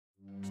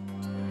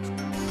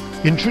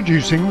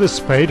Introducing the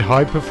Spade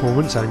High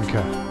Performance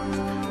Anchor,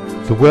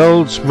 the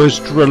world's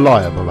most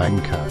reliable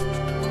anchor.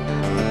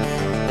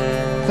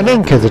 An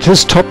anchor that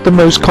has topped the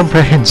most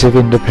comprehensive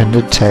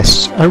independent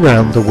tests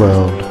around the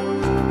world.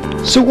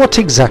 So what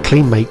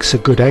exactly makes a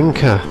good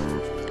anchor?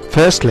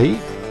 Firstly,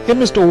 it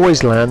must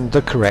always land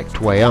the correct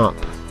way up.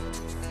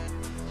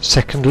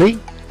 Secondly,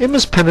 it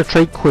must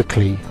penetrate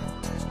quickly.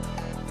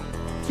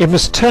 It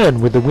must turn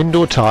with the wind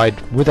or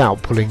tide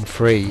without pulling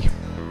free.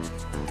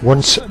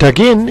 Once dug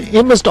in,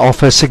 it must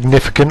offer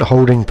significant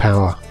holding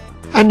power,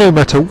 and no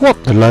matter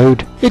what the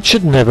load, it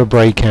should never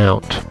break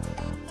out.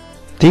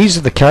 These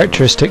are the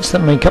characteristics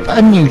that make up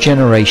a new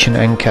generation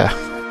anchor.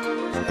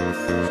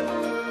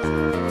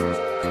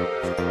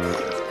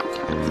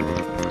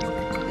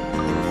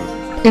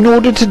 In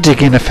order to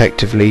dig in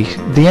effectively,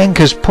 the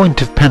anchor's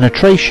point of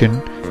penetration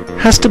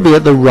has to be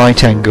at the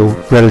right angle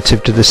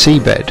relative to the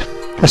seabed,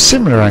 a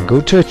similar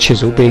angle to a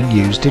chisel being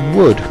used in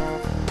wood.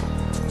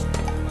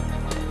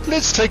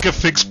 Let's take a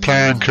fixed ply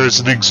anchor as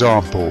an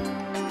example.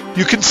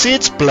 You can see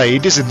its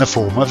blade is in the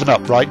form of an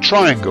upright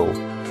triangle.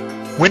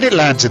 When it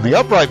lands in the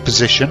upright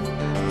position,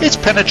 its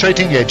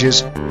penetrating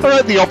edges are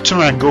at the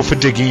optimal angle for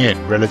digging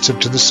in relative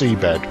to the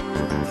seabed.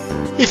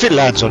 If it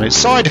lands on its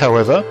side,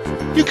 however,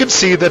 you can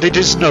see that it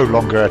is no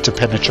longer at a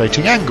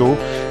penetrating angle,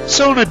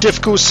 so on a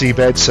difficult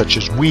seabed such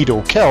as weed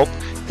or kelp,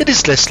 it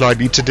is less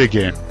likely to dig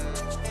in.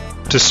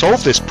 To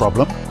solve this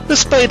problem, the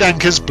Spade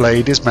anchor's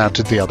blade is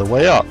mounted the other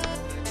way up.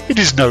 It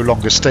is no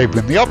longer stable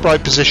in the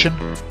upright position,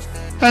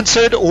 and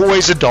so it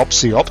always adopts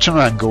the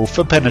optimal angle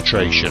for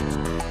penetration.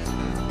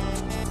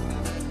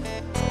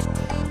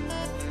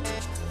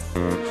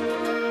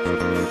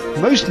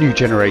 Most new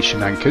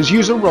generation anchors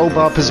use a roll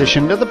bar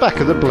positioned at the back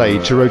of the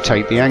blade to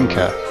rotate the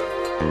anchor.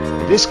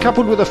 This,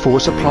 coupled with a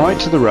force applied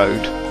to the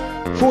road,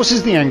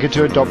 forces the anchor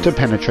to adopt a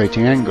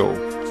penetrating angle.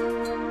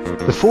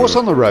 The force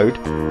on the road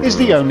is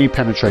the only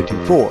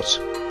penetrating force.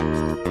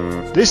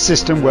 This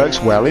system works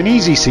well in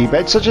easy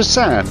seabeds such as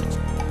sand,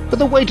 but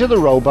the weight of the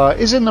roll bar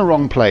is in the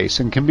wrong place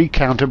and can be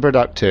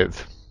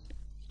counterproductive.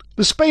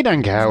 The Spade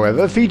anchor,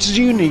 however, features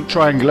a unique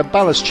triangular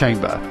ballast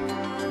chamber.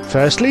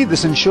 Firstly,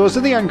 this ensures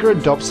that the anchor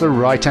adopts the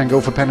right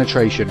angle for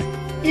penetration,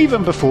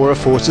 even before a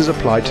force is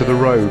applied to the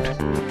road.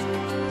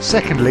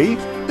 Secondly,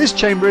 this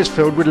chamber is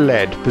filled with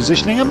lead,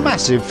 positioning a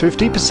massive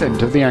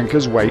 50% of the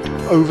anchor's weight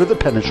over the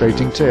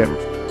penetrating tip.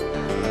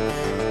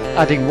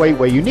 Adding weight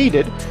where you need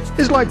it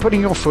is like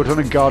putting your foot on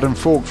a garden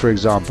fork, for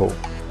example.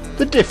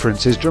 The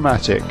difference is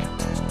dramatic.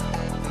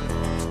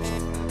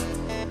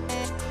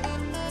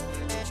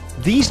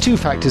 These two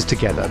factors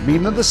together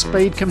mean that the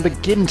Spade can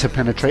begin to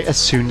penetrate as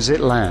soon as it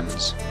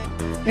lands,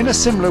 in a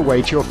similar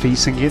way to your feet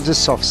sinking into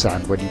soft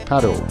sand when you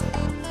paddle.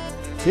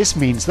 This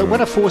means that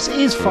when a force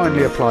is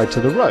finally applied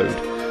to the road,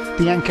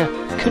 the anchor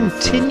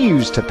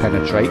continues to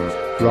penetrate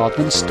rather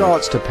than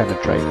starts to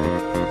penetrate,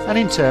 and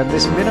in turn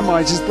this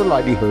minimises the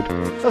likelihood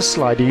of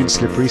sliding in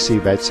slippery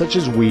seabeds such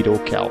as weed or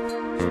kelp.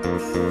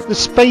 The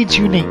Spade's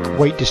unique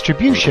weight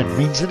distribution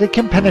means that it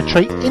can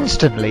penetrate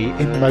instantly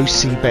in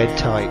most seabed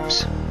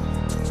types.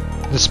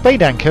 The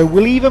Spade anchor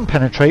will even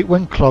penetrate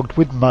when clogged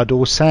with mud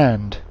or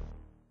sand.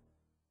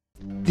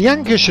 The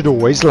anchor should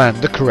always land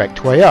the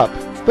correct way up,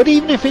 but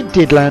even if it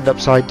did land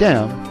upside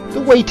down,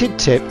 the weighted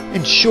tip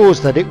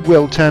ensures that it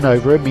will turn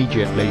over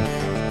immediately.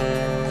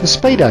 The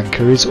Spade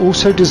anchor is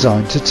also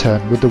designed to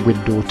turn with the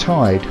wind or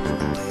tide.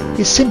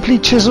 It simply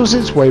chisels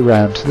its way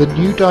round to the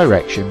new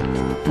direction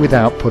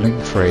without pulling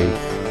free.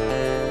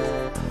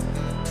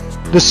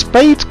 The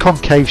Spade's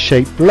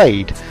concave-shaped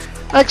blade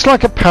acts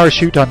like a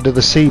parachute under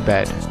the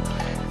seabed,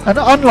 and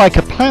unlike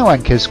a plough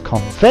anchor's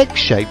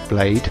convex-shaped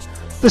blade,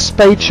 the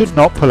Spade should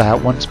not pull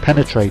out once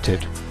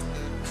penetrated.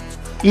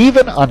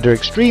 Even under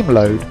extreme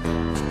load,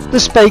 the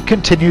Spade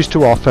continues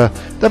to offer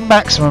the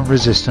maximum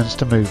resistance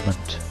to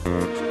movement.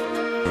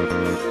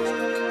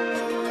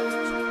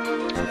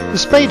 The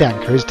Spade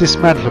anchor is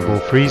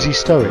dismantleable for easy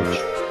stowage,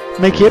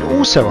 making it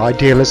also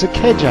ideal as a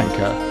kedge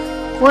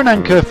anchor, or an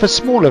anchor for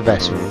smaller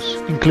vessels,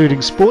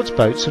 including sports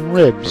boats and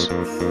ribs.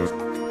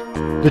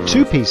 The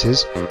two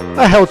pieces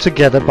are held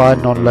together by a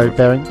non-load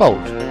bearing bolt,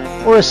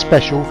 or a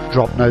special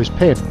drop nose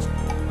pin.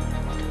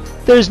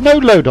 There is no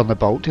load on the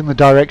bolt in the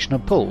direction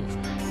of pull,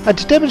 and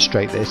to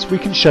demonstrate this we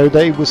can show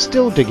that it will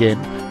still dig in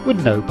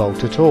with no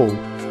bolt at all.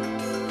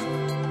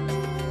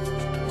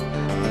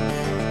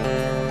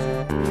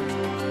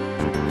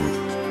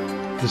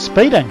 The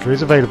Spade anchor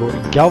is available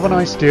in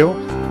galvanised steel,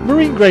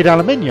 marine grade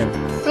aluminium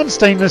and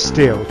stainless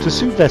steel to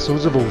suit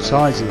vessels of all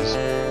sizes.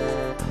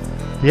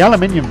 The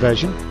aluminium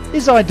version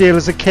is ideal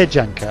as a kedge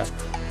anchor,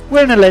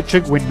 where an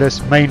electric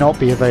windlass may not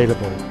be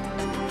available.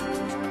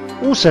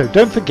 Also,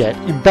 don't forget,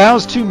 in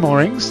bows to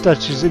moorings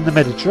such as in the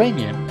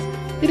Mediterranean,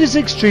 it is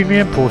extremely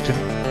important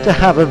to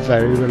have a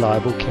very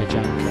reliable kedge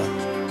anchor.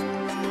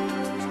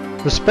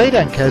 The Spade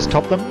anchor has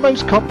topped the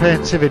most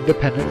comprehensive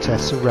independent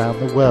tests around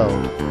the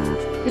world.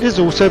 It has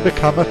also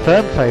become a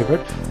firm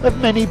favourite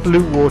of many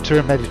blue water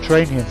and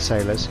Mediterranean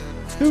sailors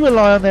who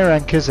rely on their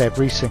anchors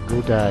every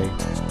single day.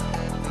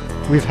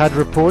 We've had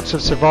reports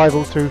of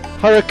survival through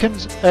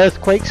hurricanes,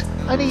 earthquakes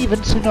and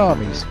even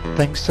tsunamis,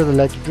 thanks to the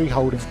legendary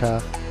holding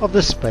power of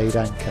the Spade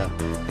anchor.